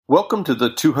Welcome to the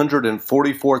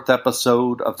 244th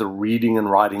episode of the Reading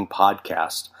and Writing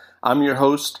Podcast. I'm your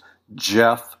host,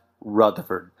 Jeff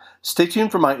Rutherford. Stay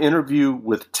tuned for my interview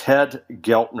with Ted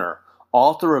Geltner,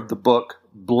 author of the book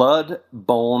Blood,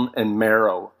 Bone, and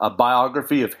Marrow, a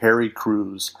biography of Harry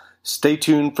Crews. Stay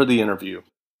tuned for the interview.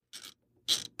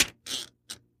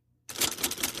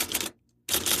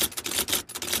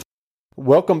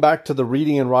 Welcome back to the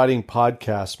Reading and Writing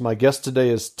Podcast. My guest today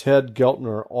is Ted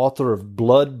Geltner, author of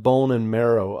Blood, Bone, and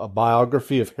Marrow, a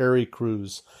biography of Harry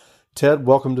Crews. Ted,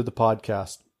 welcome to the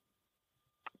podcast.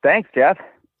 Thanks, Jeff.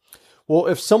 Well,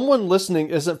 if someone listening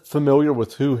isn't familiar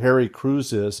with who Harry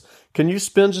Crews is, can you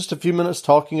spend just a few minutes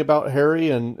talking about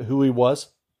Harry and who he was?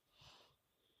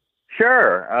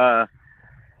 Sure.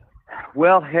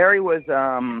 Well, Harry was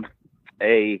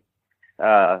a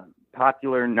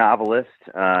popular novelist.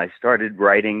 I started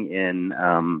writing in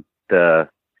the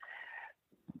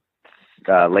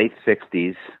late 60s.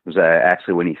 It was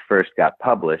actually when he first got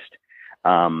published.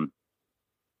 He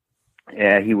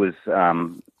was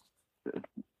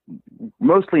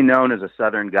mostly known as a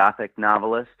Southern Gothic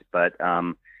novelist, but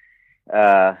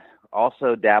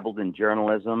also dabbled in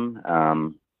journalism,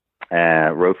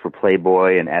 wrote for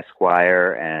Playboy and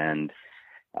Esquire, and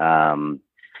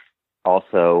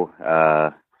also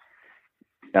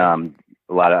a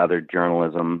lot of other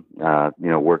journalism,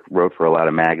 wrote for a lot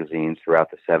of magazines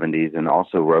throughout the 70s, and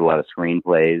also wrote a lot of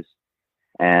screenplays,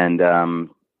 and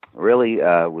really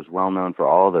was well known for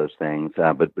all of those things,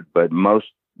 but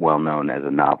most well known as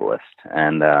a novelist,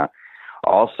 and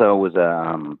also was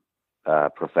a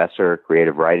professor,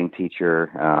 creative writing teacher,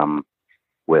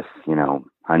 with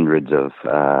hundreds of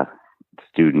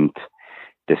student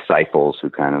disciples who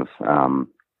kind of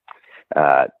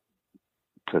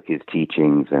took his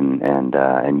teachings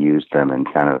and used them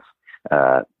and kind of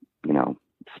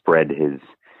spread his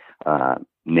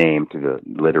name to the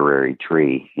literary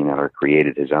tree, or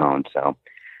created his own. So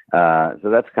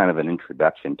that's kind of an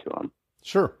introduction to him.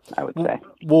 Sure, I would say.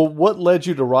 Well, what led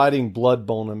you to writing Blood,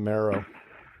 Bone, and Marrow?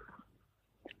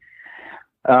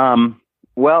 I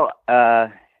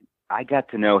got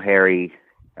to know Harry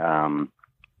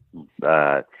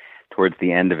towards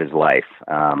the end of his life.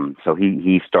 So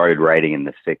he started writing in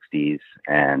the 60s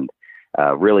and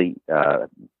really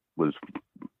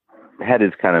had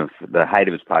his kind of the height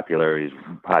of his popularity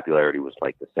was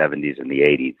like the 70s and the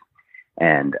 80s.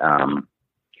 And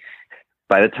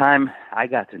by the time I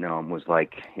got to know him was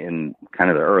like in kind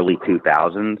of the early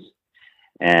 2000s.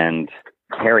 And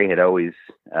Harry had always,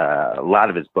 a lot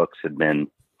of his books had been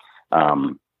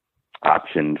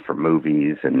optioned for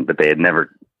movies, but they had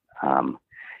never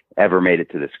ever made it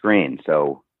to the screen.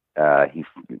 So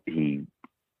he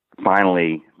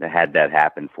finally had that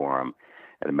happen for him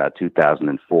at about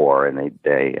 2004, and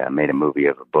they made a movie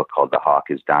of a book called The Hawk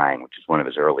is Dying, which is one of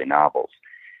his early novels.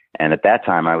 And at that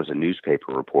time, I was a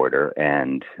newspaper reporter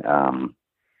and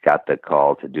got the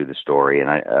call to do the story and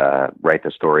I write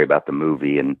the story about the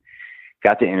movie, and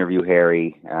got to interview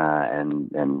Harry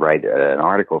and write an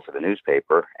article for the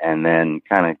newspaper, and then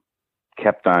kind of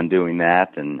kept on doing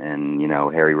that. And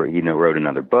Harry wrote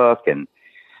another book, and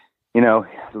a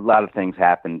lot of things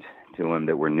happened to him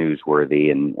that were newsworthy,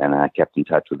 and I kept in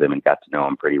touch with him and got to know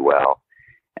him pretty well.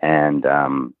 And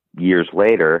years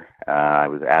later, I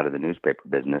was out of the newspaper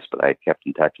business, but I kept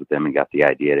in touch with him and got the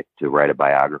idea to write a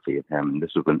biography of him. And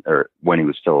this was when he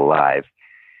was still alive,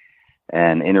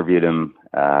 and interviewed him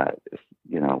a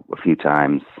few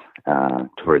times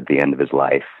toward the end of his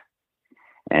life.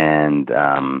 And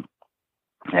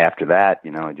after that,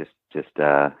 I just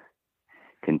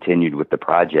continued with the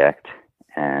project.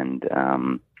 And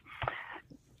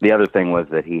the other thing was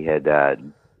that he had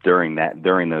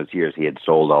during those years he had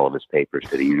sold all of his papers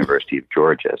to the University of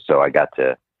Georgia. So I got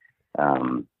to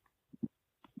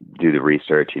do the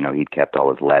research. He'd kept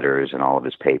all his letters and all of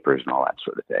his papers and all that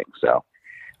sort of thing. So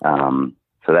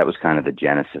that was kind of the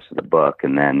genesis of the book.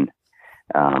 And then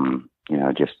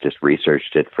just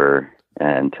researched it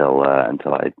until I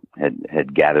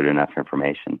had gathered enough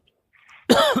information.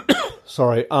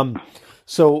 Sorry.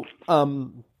 So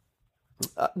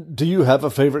do you have a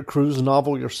favorite Crews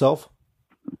novel yourself?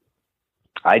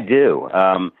 I do.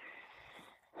 I've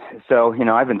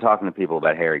been talking to people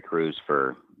about Harry Crews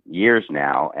for years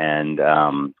now, and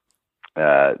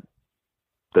the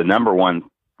number one,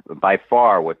 by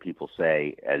far, what people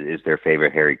say is their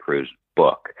favorite Harry Crews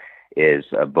book is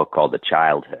a book called The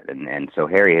Childhood. And so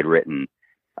Harry had written,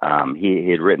 he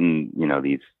had written,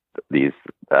 these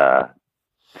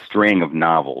string of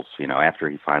novels, after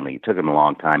it took him a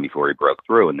long time before he broke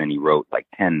through. And then he wrote like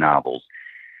 10 novels,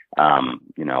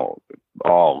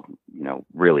 all,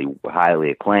 really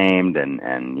highly acclaimed and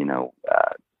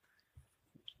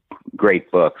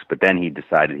great books. But then he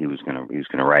decided he was going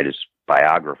to write his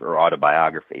biography or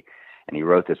autobiography, and he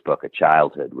wrote this book, A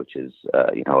Childhood, which is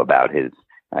about his.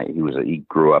 He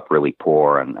grew up really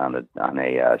poor on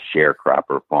a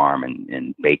sharecropper farm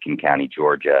in Bacon County,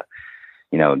 Georgia,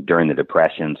 during the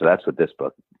Depression. So that's what this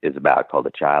book is about, called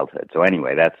A Childhood. So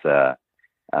anyway, that's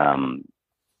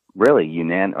really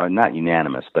not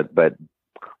unanimous, but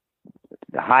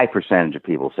the high percentage of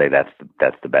people say that's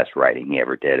the best writing he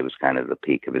ever did. It was kind of the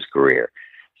peak of his career.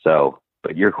 So,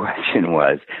 but your question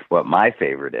was what my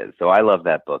favorite is. So I love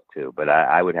that book too, but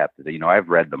I would have to say, I've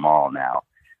read them all now.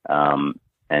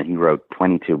 And he wrote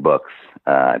 22 books,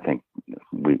 I think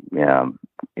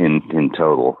in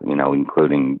total,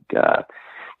 including,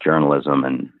 journalism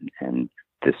and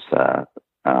this,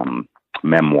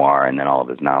 memoir, and then all of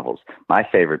his novels. My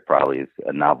favorite probably is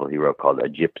a novel he wrote called A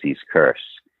Gypsy's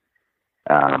Curse,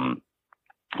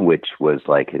 which was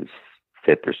like his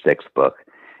fifth or sixth book.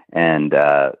 And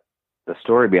the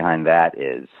story behind that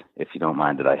is, if you don't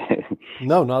mind that I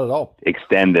no, not at all,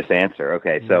 extend this answer.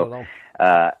 Okay, so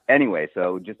anyway,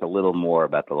 so just a little more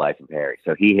about the life of Harry.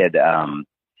 So he had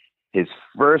his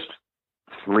first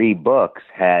three books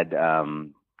had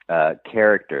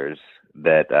characters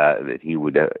that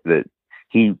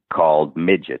he called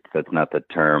midgets. That's not the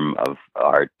term of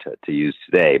art to use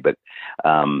today, but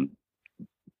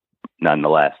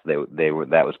nonetheless, they were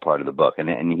that was part of the book,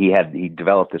 and he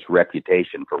developed this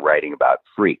reputation for writing about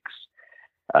freaks.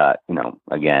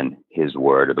 Again, his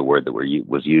word, or the word that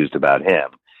was used about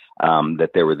him.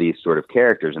 That there were these sort of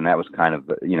characters, and that was kind of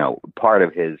part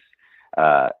of his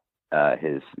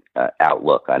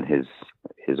outlook on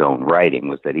his own writing,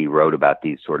 was that he wrote about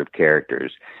these sort of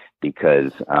characters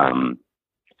because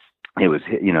it was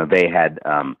they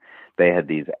had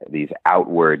these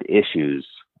outward issues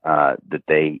that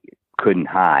they couldn't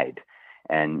hide.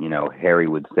 And, Harry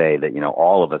would say that,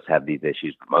 all of us have these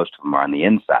issues, but most of them are on the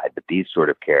inside. But these sort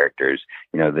of characters,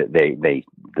 the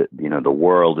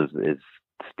world is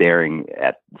staring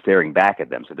back at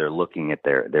them. So they're looking at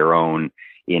their own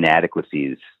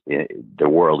inadequacies. The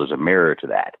world is a mirror to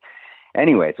that.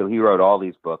 Anyway, so he wrote all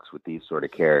these books with these sort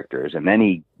of characters, and then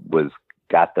he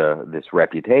got this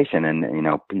reputation, and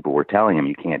people were telling him,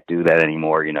 you can't do that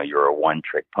anymore. You're a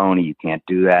one-trick pony. You can't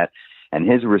do that. And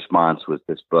his response was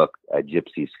this book, A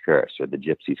Gypsy's Curse, or The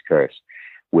Gypsy's Curse,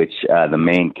 which the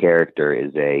main character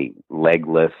is a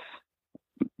legless,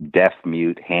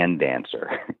 deaf-mute hand dancer.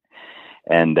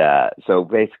 And so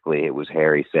basically it was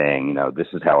Harry saying, this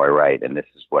is how I write, and this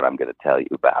is what I'm going to tell you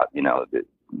about,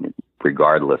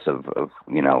 regardless of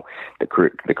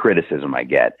the criticism I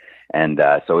get. And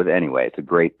so anyway, it's a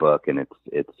great book, and it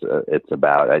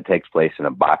takes place in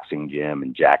a boxing gym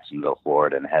in Jacksonville,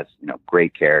 Florida, and it has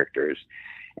great characters.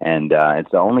 And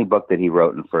it's the only book that he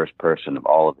wrote in first person of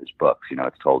all of his books.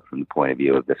 It's told from the point of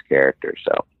view of this character.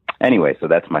 So anyway, so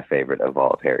that's my favorite of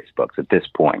all of Harry's books at this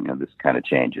point. This kind of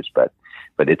changes, but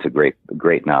it's a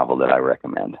great novel that I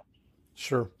recommend.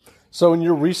 Sure. So in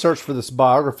your research for this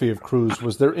biography of Cruise,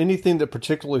 was there anything that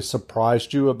particularly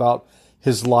surprised you about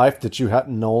his life that you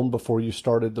hadn't known before you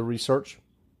started the research?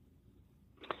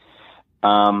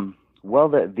 Well,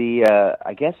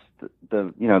 I guess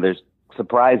there's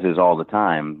surprises all the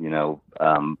time.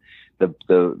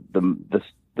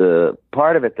 The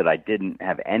part of it that I didn't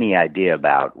have any idea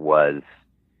about was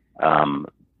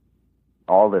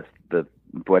all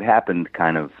what happened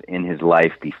kind of in his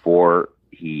life before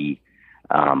he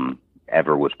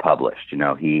ever was published.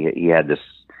 He had this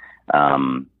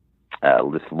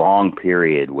long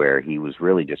period where he was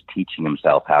really just teaching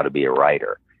himself how to be a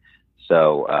writer.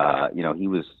 So, he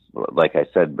was, like I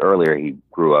said earlier, he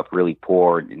grew up really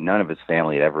poor. None of his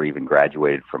family had ever even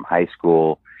graduated from high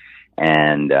school.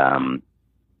 And,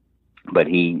 but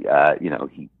he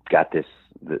got this,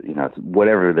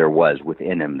 whatever there was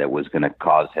within him that was going to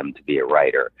cause him to be a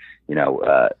writer.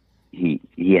 He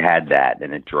had that,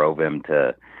 and it drove him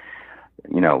to,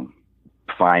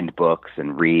 find books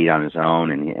and read on his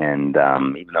own. And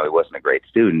even though he wasn't a great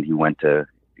student, he went to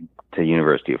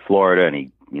University of Florida, and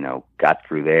he, got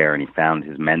through there, and he found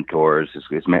his mentors. His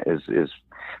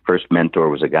first mentor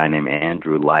was a guy named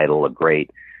Andrew Lytle, a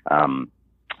great,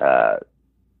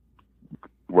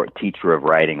 teacher of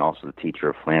writing, also the teacher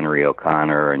of Flannery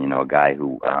O'Connor, and, a guy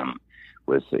who,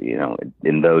 was,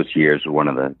 in those years, one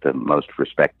of the most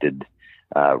respected,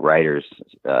 writers,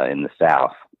 in the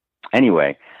South.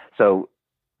 Anyway, so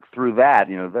through that,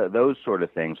 those sort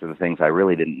of things are the things I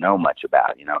really didn't know much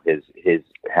about. His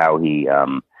how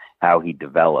he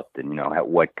developed, and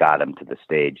what got him to the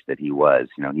stage that he was.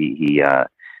 He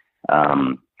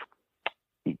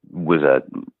was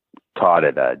taught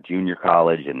at a junior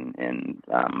college in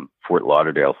Fort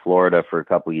Lauderdale, Florida, for a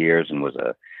couple of years, and was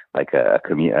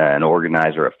an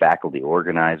organizer, a faculty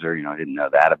organizer. I didn't know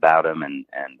that about him, and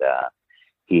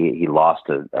he lost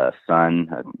a son.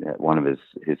 One of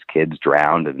his kids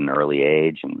drowned at an early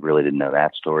age, and really didn't know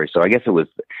that story. So I guess it was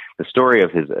the story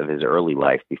of his early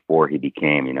life before he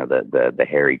became, the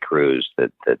Harry Crews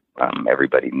that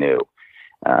everybody knew.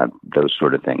 Those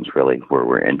sort of things really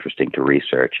were interesting to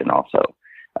research, and also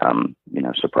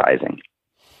surprising.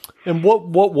 And what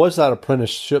was that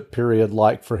apprenticeship period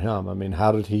like for him? I mean,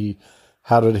 how did he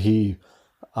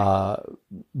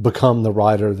become the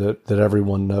writer that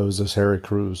everyone knows as Harry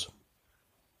Crews?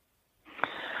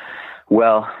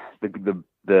 Well,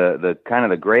 the kind of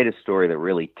the greatest story that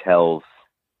really tells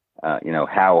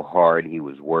how hard he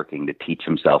was working to teach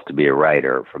himself to be a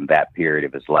writer from that period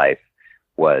of his life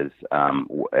was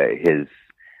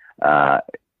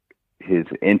his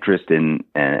interest in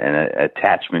and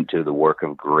attachment to the work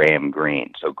of Graham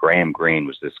Greene. So Graham Greene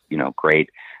was this,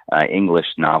 great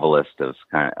English novelist of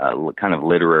kind of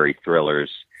literary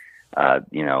thrillers,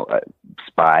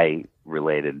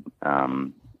 spy-related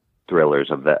thrillers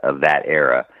of that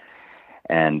era.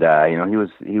 And he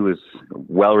was a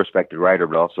well-respected writer,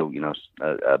 but also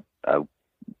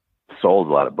sold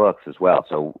a lot of books as well.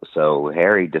 So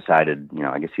Harry decided,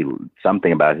 I guess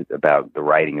something about the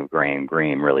writing of Graham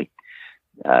Greene really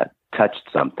touched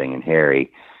something in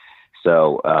Harry.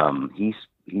 So he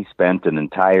spent an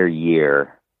entire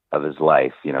year of his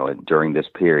life, during this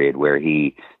period where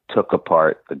he took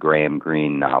apart the Graham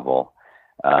Greene novel,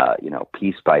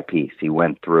 piece by piece. He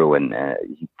went through and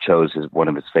he chose one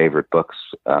of his favorite books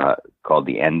called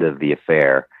The End of the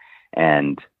Affair,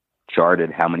 and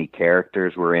charted how many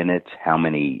characters were in it, how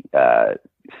many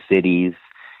cities,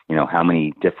 how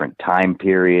many different time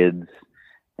periods,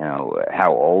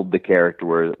 how old the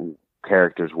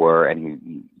characters were, and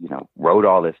he wrote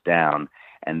all this down,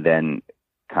 and then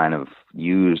kind of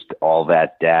used all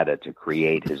that data to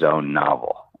create his own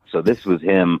novel. So this was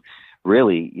him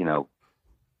really,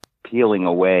 peeling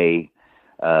away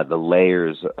the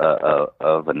layers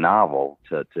of a novel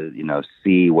to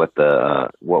see what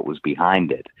was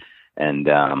behind it, and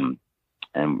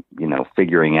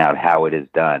figuring out how it is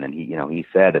done. And he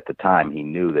said at the time he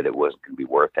knew that it wasn't going to be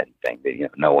worth anything,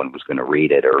 that no one was going to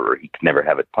read it, or he could never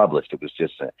have it published. It was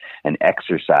just an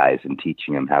exercise in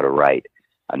teaching him how to write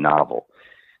a novel.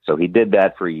 So he did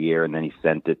that for a year, and then he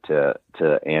sent it to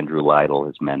Andrew Lytle,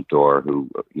 his mentor, who,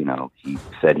 he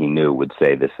said he knew would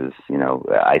say, this is,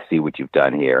 I see what you've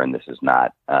done here, and this is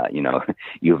not,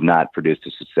 you have not produced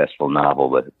a successful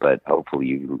novel, but hopefully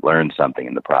you learned something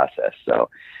in the process.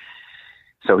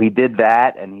 So he did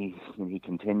that, and he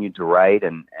continued to write,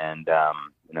 and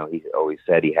he always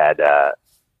said he had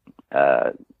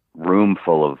a room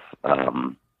full of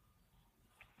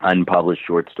unpublished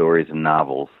short stories and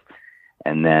novels.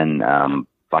 And then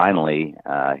finally,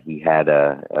 he had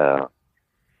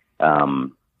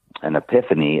an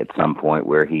epiphany at some point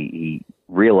where he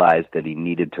realized that he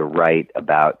needed to write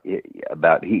about he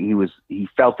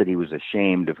felt that he was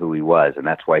ashamed of who he was, and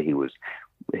that's why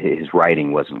his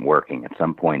writing wasn't working. At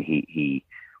some point, he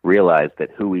realized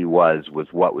that who he was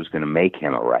what was going to make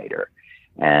him a writer,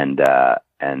 and that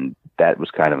was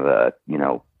kind of a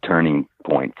turning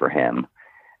point for him.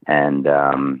 And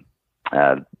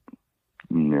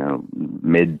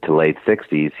mid to late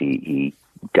 60s, he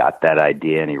got that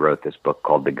idea, and he wrote this book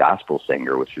called The Gospel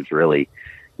Singer, which was really,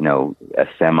 a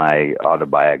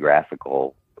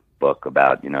semi-autobiographical book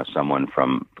about, someone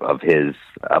of his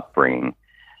upbringing.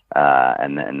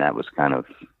 And that was kind of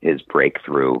his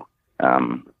breakthrough.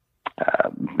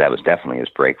 That was definitely his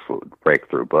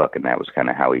breakthrough book, and that was kind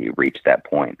of how he reached that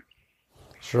point.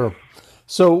 Sure.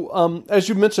 So, as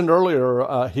you mentioned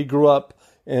earlier, he grew up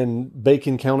in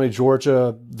Bacon County,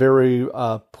 Georgia, very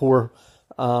poor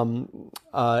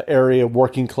area,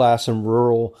 working class and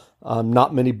rural.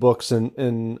 Not many books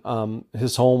in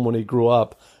his home when he grew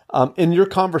up. In your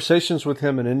conversations with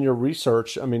him and in your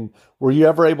research, I mean, were you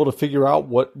ever able to figure out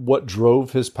what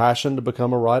drove his passion to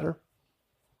become a writer?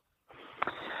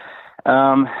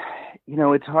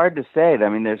 It's hard to say. I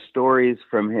mean, there's stories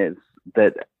from his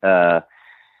that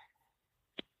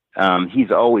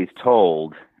he's always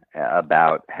told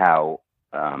about how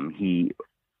he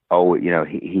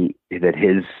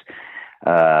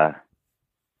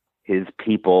his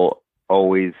people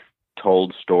always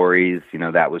told stories.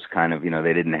 That was kind of,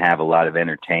 they didn't have a lot of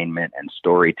entertainment, and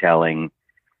storytelling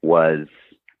was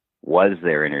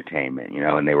their entertainment,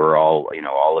 and they were all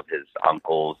of his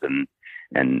uncles and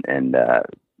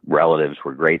relatives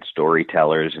were great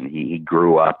storytellers, and he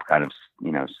grew up kind of,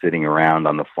 sitting around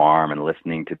on the farm and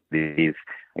listening to these,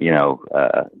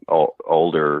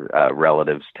 older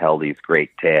relatives tell these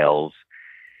great tales.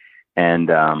 And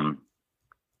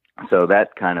so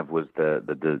that kind of was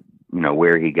the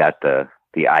where he got the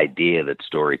idea that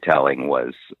storytelling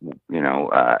was,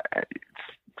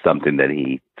 something that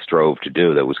he strove to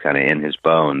do, that was kind of in his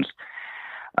bones.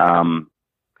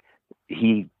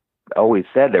 He always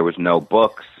said there was no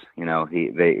books,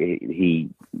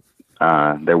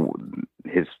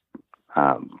 his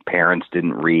parents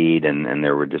didn't read, and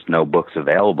there were just no books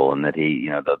available, and that he,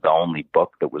 the only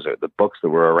book that was, the books that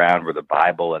were around were the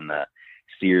Bible and the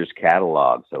Sears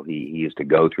catalog. So he used to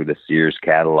go through the Sears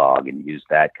catalog and use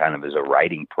that kind of as a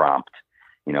writing prompt,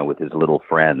 with his little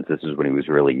friends. This is when he was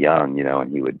really young,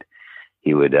 and he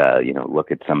would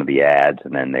look at some of the ads,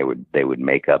 and then they would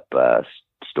make up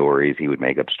stories. He would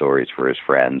make up stories for his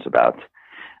friends about,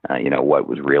 what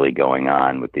was really going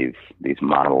on with these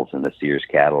models in the Sears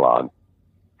catalog.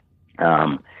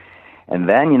 And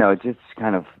then, just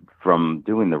kind of from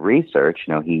doing the research,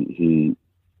 he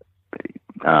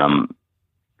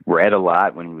read a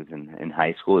lot when he was in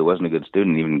high school. He wasn't a good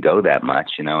student, he didn't go that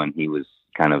much, and he was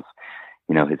kind of,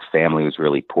 his family was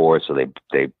really poor, so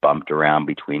they bumped around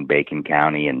between Bacon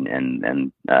County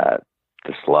and the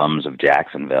slums of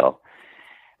Jacksonville.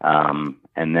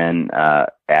 And then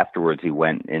afterwards he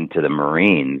went into the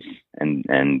Marines,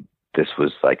 and this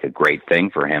was like a great thing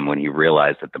for him when he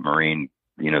realized that the Marine,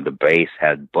 the base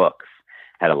had books,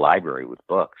 had a library with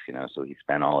books, so he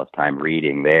spent all his time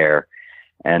reading there.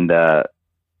 And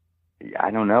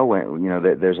I don't know when,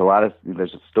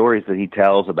 there's stories that he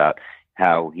tells about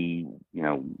how he,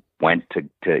 went to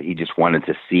he just wanted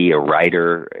to see a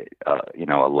writer,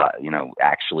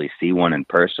 actually see one in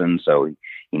person. So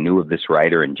he knew of this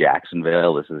writer in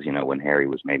Jacksonville. This is, when Harry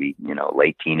was maybe,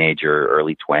 late teenager,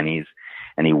 early 20s.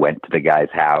 And he went to the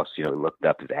guy's house, looked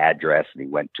up his address, and he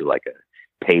went to like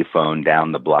a payphone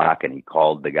down the block, and he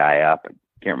called the guy up. I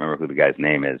can't remember who the guy's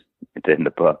name is. It's in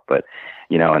the book, but,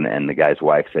 and the guy's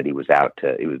wife said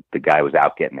the guy was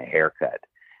out getting a haircut.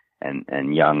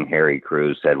 And young Harry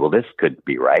Crews said, well, this could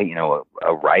be right.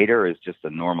 A writer is just a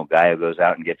normal guy who goes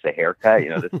out and gets a haircut.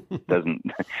 This doesn't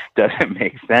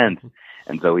make sense.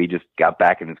 And so he just got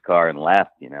back in his car and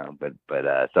left, but by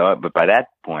that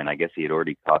point, I guess he had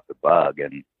already caught the bug.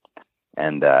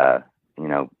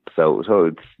 So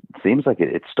it seems like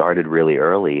it started really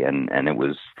early, and it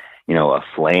was, a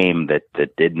flame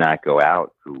that did not go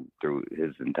out through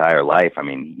his entire life. I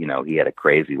mean, he had a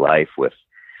crazy life with,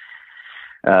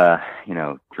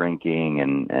 drinking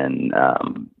and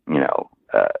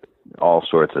all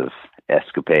sorts of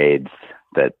escapades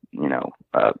that,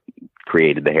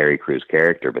 created the Harry Crews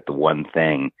character. But the one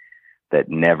thing that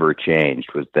never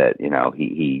changed was that,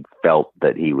 he felt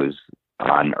that he was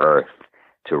on Earth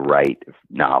to write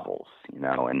novels,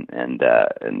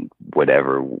 and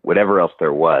whatever else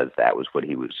there was, that was what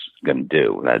he was going to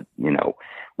do. That,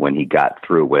 when he got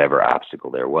through whatever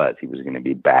obstacle there was, he was going to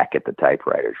be back at the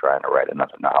typewriter trying to write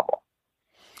another novel.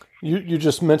 You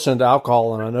just mentioned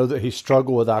alcohol, and I know that he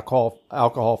struggled with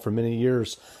alcohol for many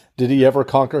years. Did he ever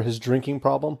conquer his drinking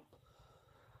problem?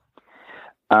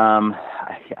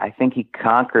 I think he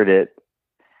conquered it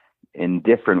in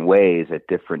different ways at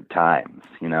different times.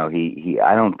 I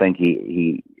don't think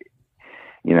he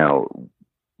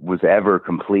was ever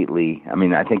completely,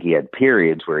 I think he had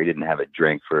periods where he didn't have a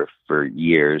drink for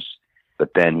years,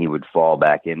 but then he would fall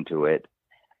back into it.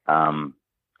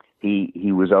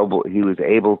 He was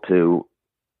able to,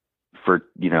 for,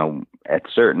 at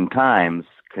certain times,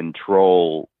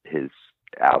 control his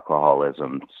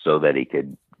alcoholism so that he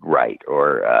could write,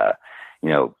 or,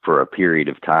 for a period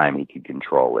of time he could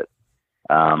control it.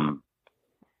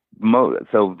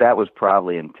 So that was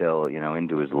probably until,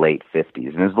 into his late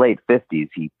 50s. In his late 50s,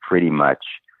 he pretty much,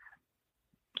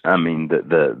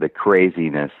 the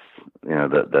craziness,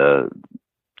 the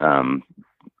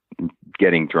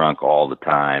getting drunk all the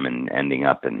time and ending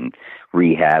up in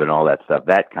rehab and all that stuff,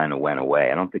 that kind of went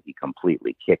away. I don't think he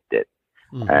completely kicked it.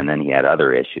 Mm-hmm. And then he had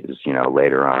other issues,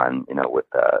 later on, with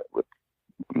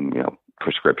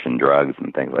prescription drugs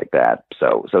and things like that.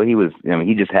 So he was,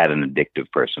 he just had an addictive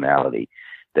personality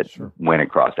that Sure. went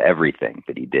across everything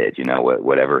that he did.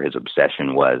 Whatever his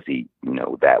obsession was, he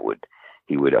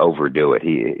would overdo it.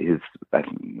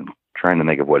 I'm trying to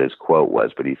think of what his quote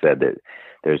was, but he said that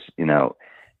there's,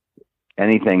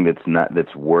 anything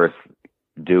that's worth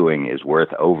doing is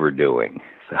worth overdoing.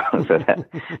 So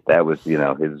that was,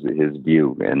 his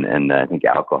view, and I think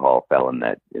alcohol fell in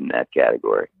that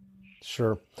category.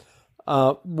 Sure.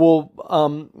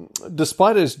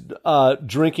 Despite his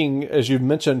drinking, as you've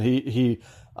mentioned, he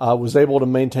was able to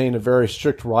maintain a very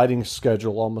strict writing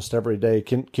schedule almost every day.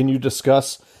 Can you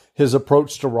discuss his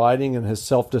approach to writing and his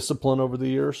self-discipline over the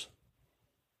years?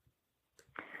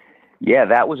 Yeah,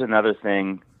 that was another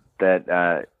thing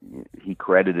that he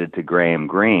credited to Graham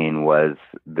Greene, was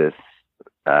this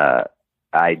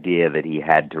idea that he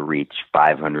had to reach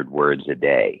 500 words a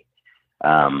day.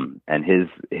 And his,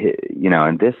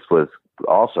 and this was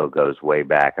also goes way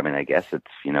back. I mean, I guess it's,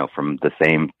 from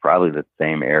probably the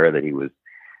same era that he was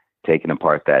taking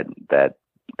apart that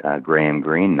Graham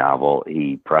Greene novel.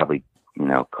 He probably,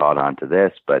 caught on to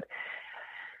this, but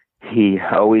he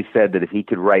always said that if he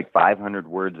could write 500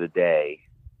 words a day,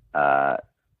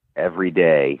 every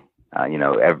day, by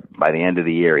the end of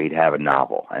the year, he'd have a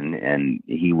novel. And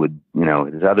he would,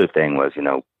 his other thing was,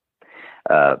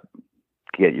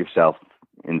 get yourself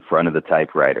in front of the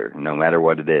typewriter, no matter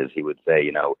what it is. He would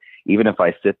say, even if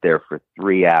I sit there for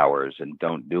 3 hours and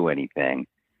don't do anything,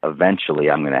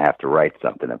 eventually I'm going to have to write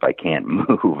something. If I can't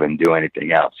move and do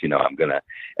anything else, I'm going to,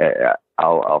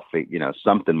 I'll think,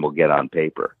 something will get on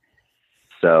paper.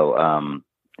 So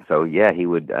yeah, he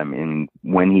would,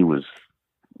 when he was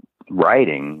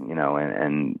writing,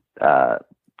 and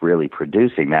really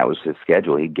producing, that was his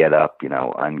schedule. He'd get up,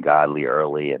 ungodly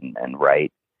early and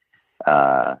write,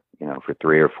 for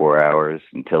 3 or 4 hours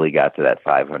until he got to that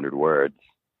 500 words,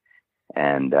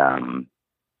 and then,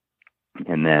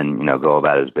 go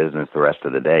about his business the rest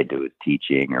of the day, do his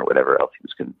teaching or whatever else he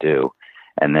was going to do,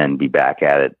 and then be back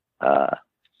at it, the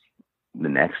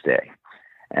next day.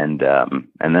 And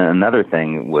then another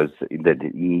thing was that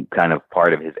he kind of,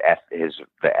 part of the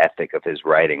ethic of his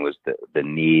writing was the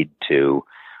need to,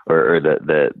 or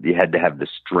you had to have the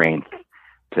strength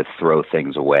to throw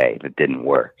things away that didn't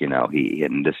work.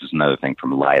 And this is another thing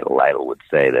from Lytle. Lytle would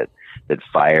say that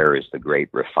fire is the great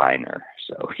refiner.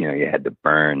 So, you had to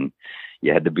burn,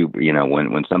 you had to be,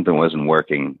 when something wasn't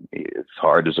working, as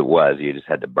hard as it was, you just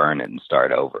had to burn it and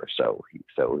start over.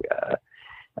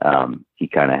 He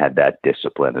kind of had that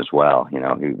discipline as well.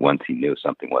 Once he knew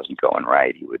something wasn't going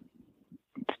right, he would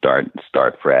start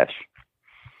fresh.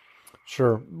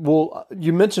 Sure. Well,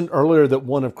 you mentioned earlier that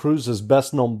one of Cruise's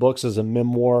best-known books is a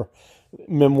memoir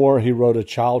he wrote of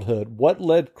childhood. What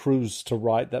led Cruise to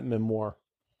write that memoir?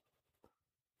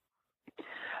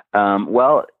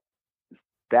 Well,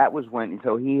 that was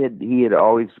so he had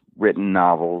always written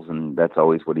novels, and that's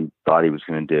always what he thought he was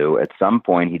going to do. At some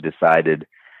point, he decided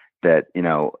that,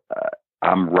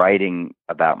 I'm writing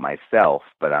about myself,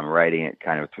 but I'm writing it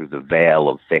kind of through the veil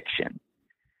of fiction.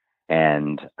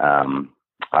 And,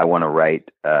 I want to write,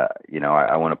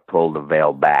 I want to pull the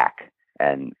veil back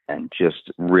and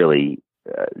just really,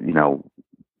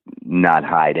 not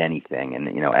hide anything. And,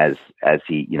 as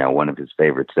he, one of his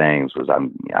favorite sayings was,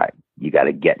 you got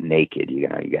to get naked, you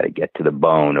got to get to the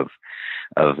bone of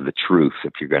the truth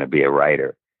if you're going to be a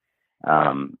writer.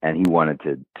 And he wanted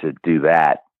to do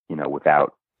that,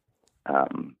 without,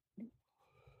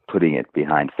 putting it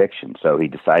behind fiction. So he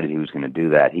decided he was going to do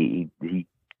that. He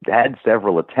had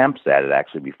several attempts at it,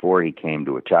 actually, before he came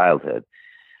to A Childhood.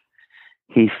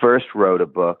 He first wrote a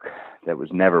book that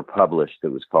was never published that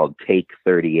was called Take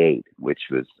 38, which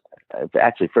was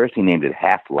actually, first he named it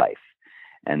Half-Life.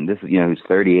 And this is, he was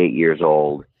 38 years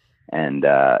old, and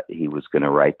he was going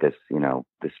to write this,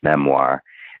 this memoir.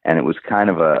 And it was kind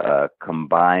of a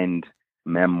combined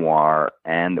memoir,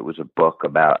 and it was a book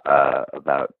about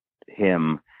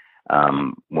him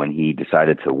when he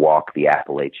decided to walk the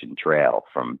Appalachian Trail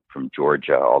from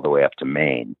Georgia all the way up to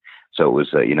Maine. So it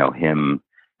was, him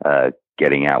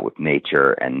getting out with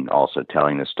nature and also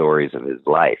telling the stories of his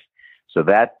life. So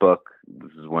that book,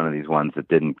 this is one of these ones that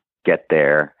didn't get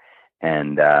there.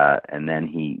 And then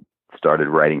he started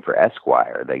writing for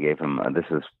Esquire. They gave him, this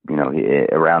is,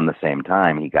 around the same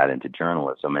time he got into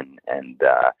journalism, and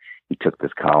he took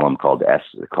this column called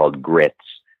Grits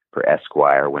for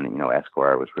Esquire, when,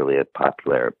 Esquire was really a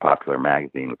popular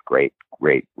magazine with great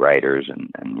writers,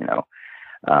 and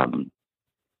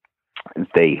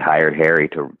they hired Harry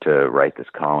to write this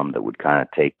column that would kind of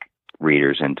take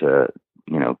readers into,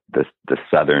 the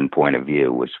Southern point of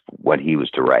view, was what he was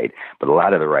to write. But a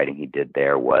lot of the writing he did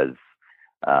there was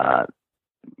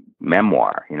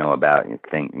memoir, about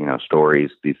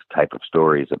stories, these type of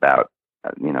stories about,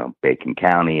 Bacon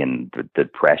County and the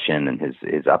Depression and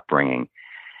his upbringing.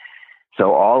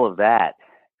 So all of that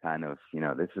kind of,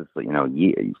 this is,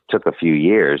 took a few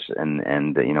years, and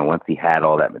once he had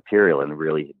all that material and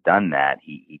really had done that,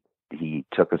 he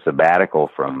took a sabbatical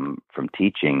from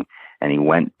teaching, and he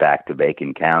went back to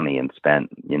Bacon County and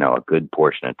spent, a good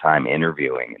portion of time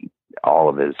interviewing, and all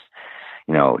of his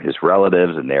his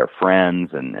relatives and their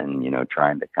friends, and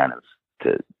trying to kind of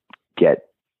to get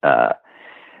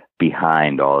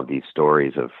behind all of these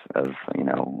stories of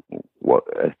what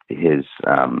his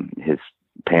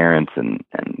parents and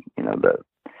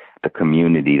the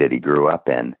community that he grew up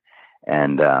in,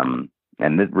 and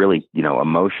it really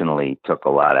emotionally took a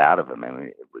lot out of him. I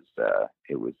mean,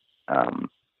 it was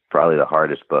probably the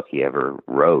hardest book he ever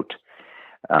wrote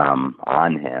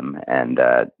on him, and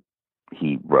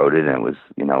he wrote it, and it was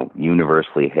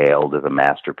universally hailed as a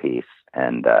masterpiece.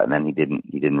 And then he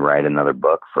didn't write another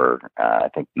book for I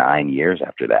think 9 years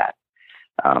after that.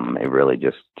 It really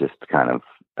just kind of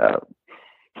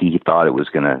he thought it was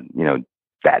gonna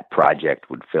that project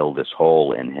would fill this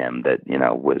hole in him that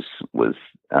was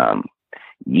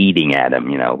eating at him.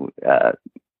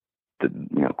 The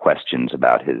questions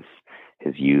about his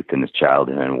youth and his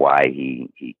childhood and why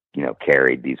he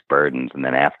carried these burdens. And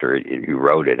then after he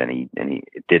wrote it, and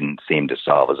it didn't seem to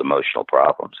solve his emotional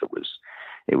problems.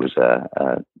 It was a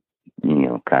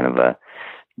kind of a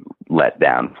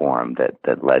letdown for him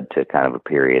that led to kind of a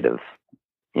period of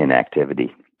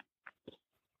inactivity.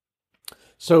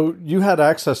 So you had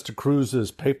access to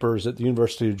Cruz's papers at the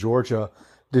University of Georgia.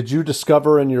 Did you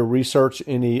discover in your research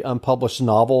any unpublished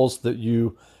novels that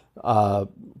you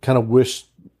kind of wish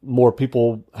more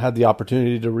people had the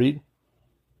opportunity to read?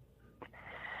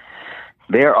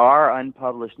 There are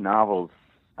unpublished novels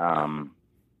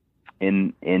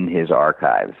in his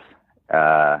archives.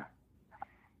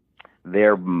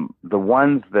 They're the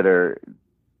ones that are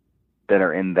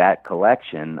in that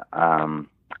collection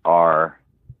are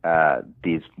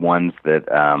these ones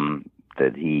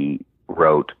that he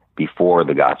wrote before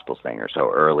The Gospel Singer,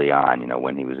 so early on,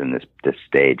 when he was in this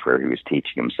stage where he was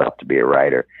teaching himself to be a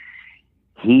writer.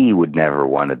 He would never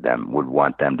want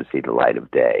them to see the light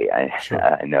of day. Sure.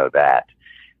 I know that.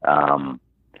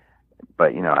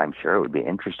 But, I'm sure it would be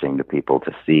interesting to people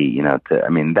to see,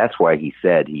 that's why he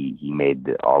said he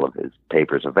made all of his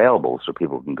papers available so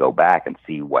people can go back and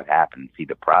see what happened, see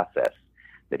the process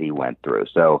that he went through.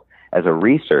 So as a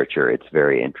researcher, it's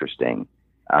very interesting.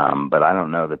 But I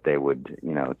don't know that they would,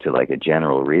 to like a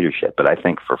general readership, but I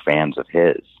think for fans of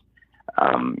his,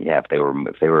 if they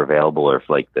were available, or if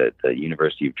like the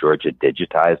University of Georgia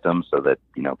digitized them so that,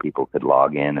 people could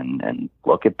log in and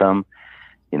look at them,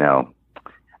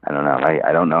 I don't know.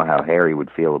 I don't know how Harry would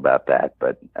feel about that,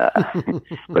 but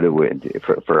but it would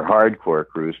for hardcore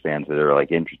Cruz fans that are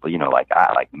like interested,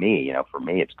 like me, for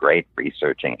me, it's great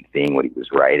researching and seeing what he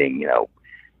was writing,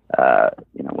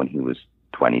 when he was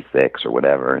 26 or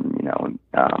whatever, and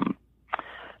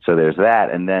so there's that,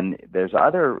 and then there's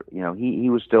other, he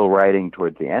was still writing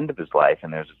towards the end of his life,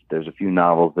 and there's a few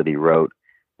novels that he wrote,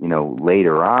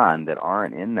 later on that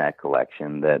aren't in that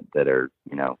collection that are,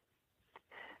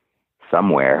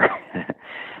 somewhere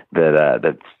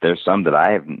that there's some that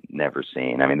I have never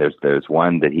seen. I mean, there's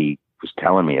one that he was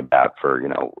telling me about for,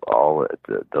 all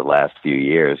the last few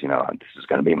years, this is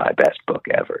going to be my best book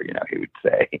ever, he would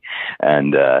say.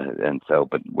 And so,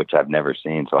 but which I've never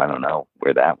seen. So I don't know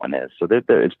where that one is. So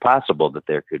it's possible that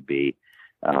there could be,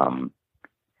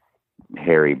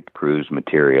 Harry Cruz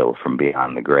material from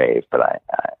beyond the grave, but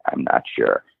I'm not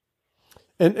sure.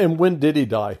 And when did he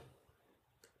die?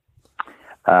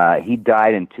 He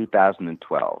died in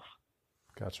 2012.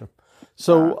 Gotcha.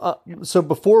 So, so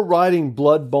before writing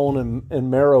Blood, Bone,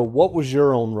 and Marrow, what was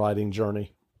your own writing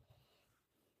journey?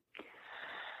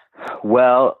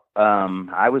 Well,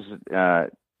 I was a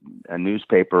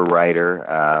newspaper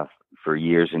writer for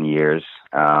years and years.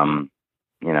 Wrote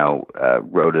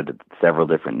at several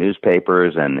different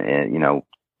newspapers, and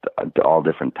all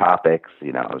different topics.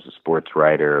 I was a sports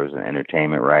writer. I was an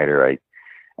entertainment writer. I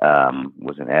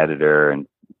was an editor, and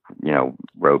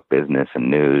wrote business and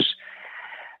news.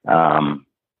 And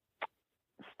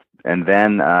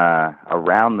then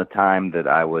around the time that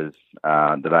I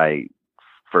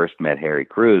first met Harry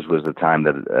Cruz was the time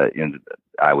that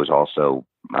I was also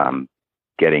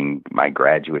getting my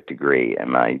graduate degree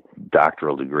and my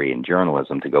doctoral degree in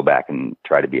journalism to go back and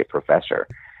try to be a professor.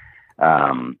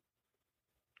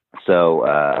 So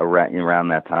around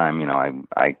that time,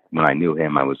 I when I knew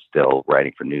him, I was still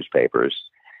writing for newspapers.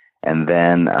 And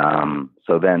then,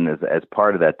 as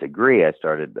part of that degree, I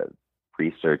started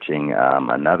researching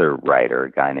another writer,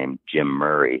 a guy named Jim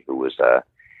Murray, who was a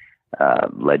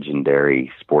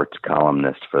legendary sports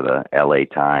columnist for the LA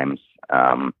Times.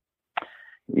 One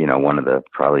of the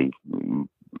probably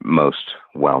most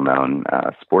well-known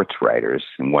sports writers,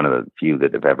 and one of the few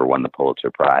that have ever won the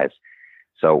Pulitzer Prize.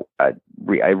 So I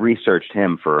researched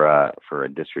him for a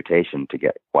dissertation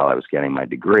while I was getting my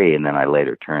degree, and then I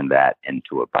later turned that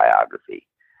into a biography.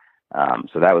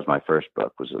 So that was my first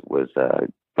book. Was a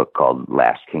book called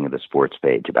Last King of the Sports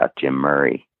Page about Jim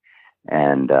Murray,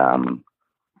 and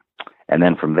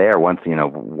then from there, once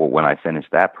when I finished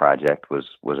that project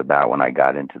was about when I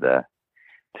got into the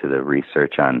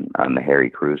research on the Harry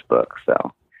Crews book.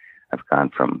 So I've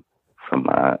gone from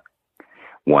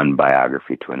one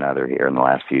biography to another here in the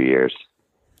last few years.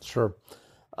 Sure.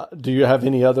 Do you have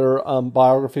any other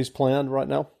biographies planned right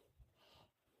now?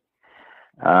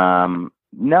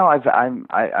 No, I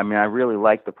really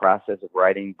like the process of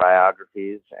writing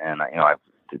biographies, and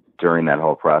during that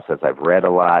whole process, I've read a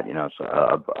lot,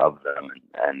 of them,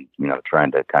 and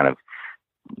trying to kind of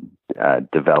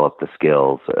develop the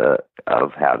skills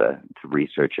of how to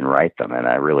research and write them, and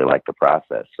I really like the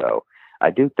process. So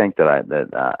I do think that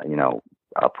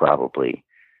I'll probably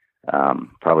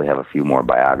have a few more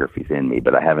biographies in me,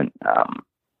 but I haven't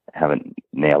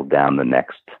nailed down the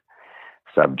next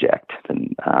subject.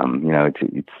 And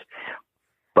it's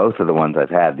both of the ones I've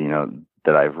had,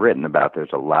 that I've written about,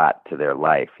 there's a lot to their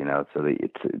life, so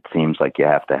it seems like you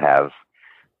have to have,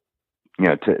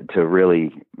 to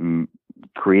really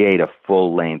create a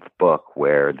full-length book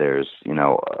where there's,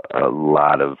 a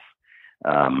lot of,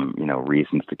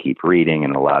 reasons to keep reading,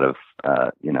 and a lot of,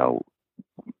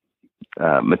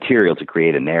 material to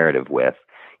create a narrative with.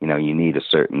 You need a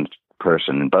certain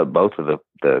person, but both of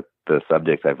the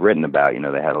subjects I've written about,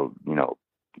 they had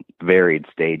varied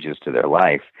stages to their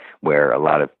life where a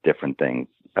lot of different things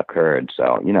occurred.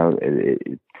 So,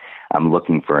 I'm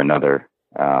looking for another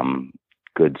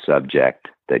good subject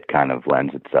that kind of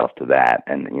lends itself to that,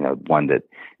 and one that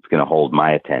is going to hold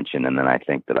my attention, and then I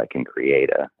think that I can create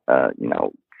a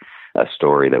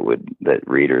story that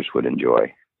readers would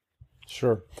enjoy.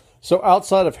 Sure. So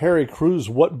outside of Harry Crews,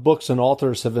 what books and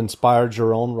authors have inspired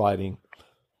your own writing?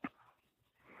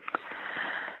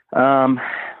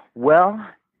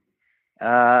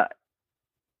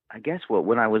 I guess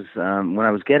when I was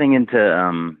getting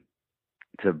into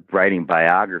to writing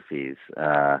biographies,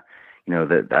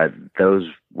 those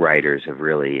writers have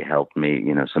really helped me.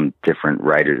 Some different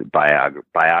writers,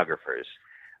 biographers.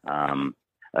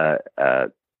 A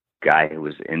guy who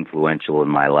was influential in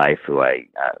my life, who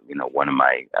one of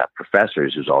my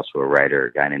professors, who's also a writer,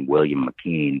 a guy named William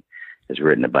McKean, has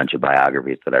written a bunch of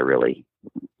biographies that I really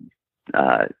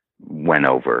went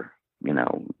over,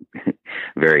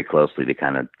 very closely to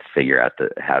kind of figure out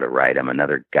how to write them.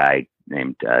 Another guy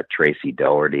named Tracy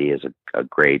Doherty is a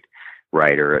great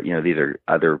writer. These are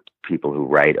other people who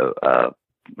write,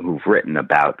 who've written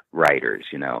about writers.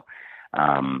 There's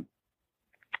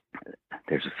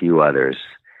a few others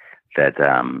that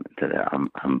I'm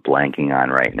blanking on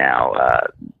right now,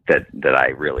 that I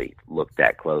really looked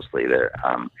at closely.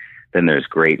 Then there's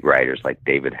great writers like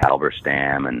David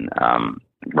Halberstam and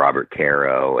Robert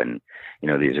Caro, and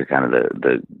these are kind of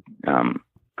the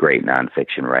great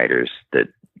nonfiction writers that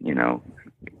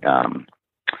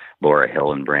Laura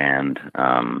Hillenbrand,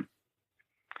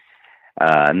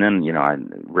 and then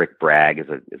Rick Bragg is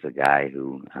a guy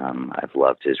who I've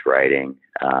loved his writing,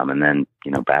 and then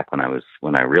back when I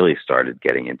really started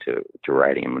getting into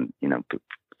writing,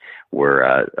 were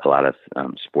a lot of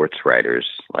sports writers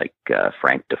like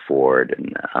Frank DeFord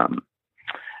and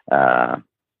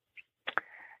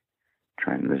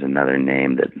there's another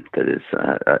name that is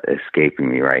escaping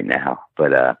me right now,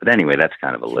 but anyway, that's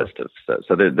kind of a list of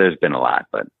so there's been a lot,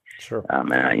 but sure,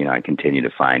 and I continue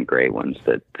to find great ones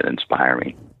that inspire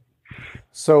me.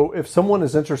 So, if someone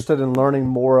is interested in learning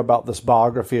more about this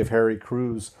biography of Harry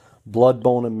Crews, Blood,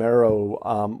 Bone, and Marrow,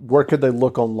 where could they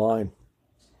look online?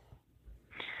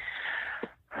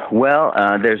 Well,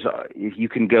 you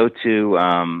can go to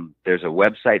there's a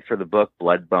website for the book,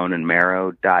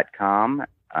 bloodboneandmarrow.com.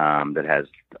 That has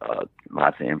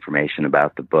lots of information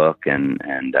about the book, and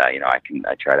I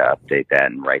try to update that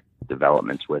and write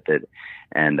developments with it,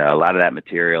 and a lot of that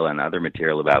material and other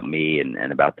material about me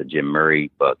and about the Jim Murray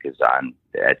book is on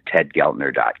at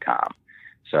tedgeltner.com.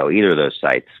 So either of those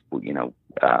sites,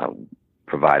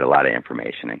 provide a lot of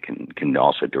information and can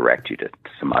also direct you to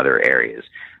some other areas,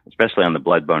 especially on the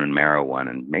Blood, Bone, and Marrow one,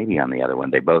 and maybe on the other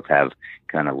one. They both have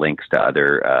kind of links to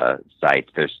other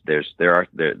sites. There's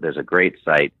a great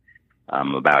site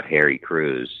about Harry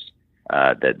Crews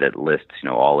that lists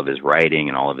all of his writing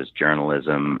and all of his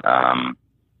journalism, and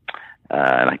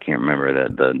I can't remember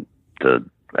the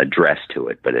address to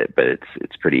it, but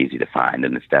it's pretty easy to find,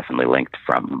 and it's definitely linked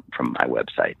from my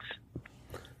websites.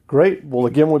 Great. Well,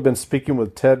 again, we've been speaking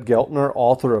with Ted Geltner,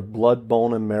 author of Blood,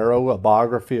 Bone, and Marrow, a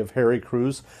biography of Harry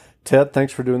Crews. Ted,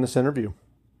 thanks for doing this interview.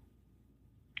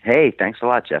 Hey, thanks a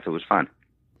lot, Jeff. It was fun.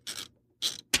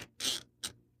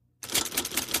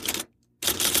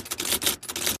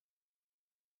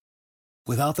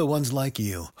 Without the ones like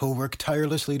you, who work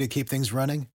tirelessly to keep things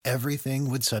running, everything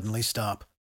would suddenly stop.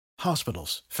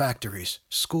 Hospitals, factories,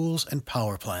 schools, and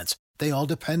power plants, they all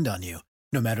depend on you.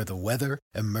 No matter the weather,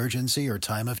 emergency, or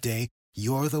time of day,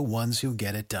 you're the ones who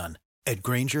get it done. At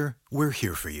Grainger, we're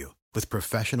here for you with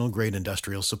professional-grade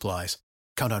industrial supplies.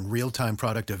 Count on real-time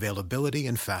product availability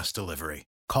and fast delivery.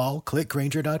 Call, click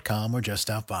Grainger.com, or just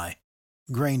stop by.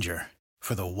 Grainger,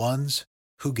 for the ones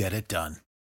who get it done.